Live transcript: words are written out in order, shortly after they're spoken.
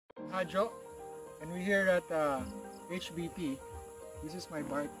Hajo, and we're here at HBP. This is my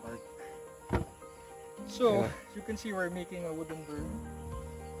bike park. So, as you can see, we're making a wooden berm.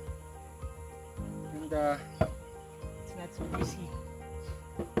 And it's not so easy.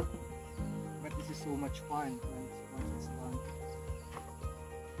 But this is so much fun once it's done.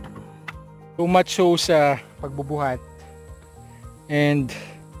 So much so sa pagbubuhat. And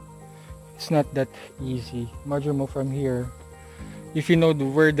it's not that easy. Imagine mo from here. If you know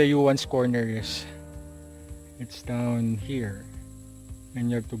where the U1's corner is, it's down here.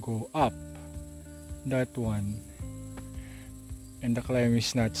 And you have to go up that one. And the climb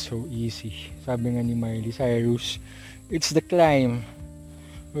is not so easy. Sabi nga ni Miley Cyrus, it's the climb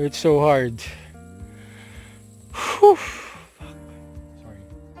where it's so hard. Whew.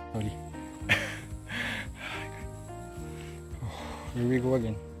 Sorry. Here we go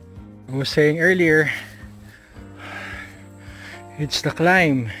again. I was saying earlier, it's the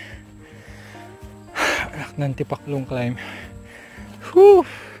climb. Anak ng tipaklong climb. Whew.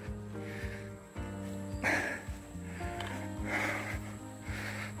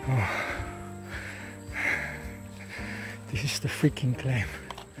 Oh. This is the freaking climb.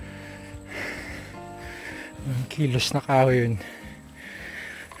 Ang kilos na kahoy yun.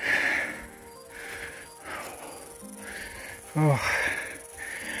 Oh.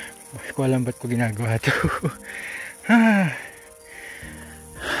 Hindi ko alam ba't ko ginagawa ito.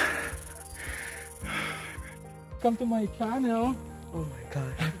 Come to my channel. Oh my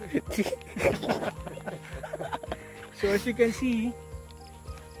god. So as you can see,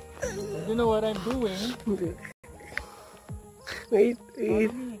 I don't know what I'm doing. Wait.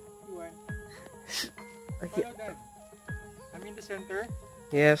 Okay. I'm in the center.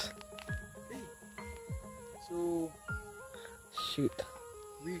 Yes. Okay. So Shoot.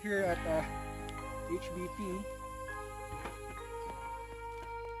 we're here at HBP.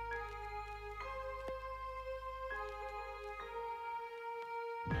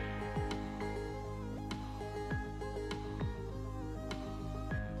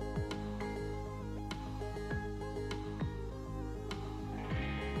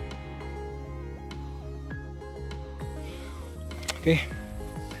 Okay.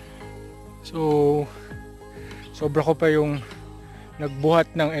 So sobra ko pa yung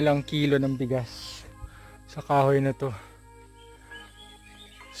nagbuhat ng ilang kilo ng bigas sa kahoy na to.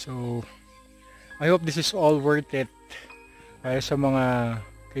 So I hope this is all worth it para sa mga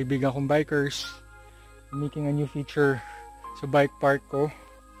kaibigan kong bikers. Making a new feature sa bike park ko.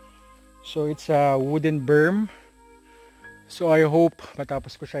 So it's a wooden berm. So I hope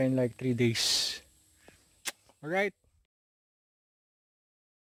matapos ko siya in like 3 days. Alright.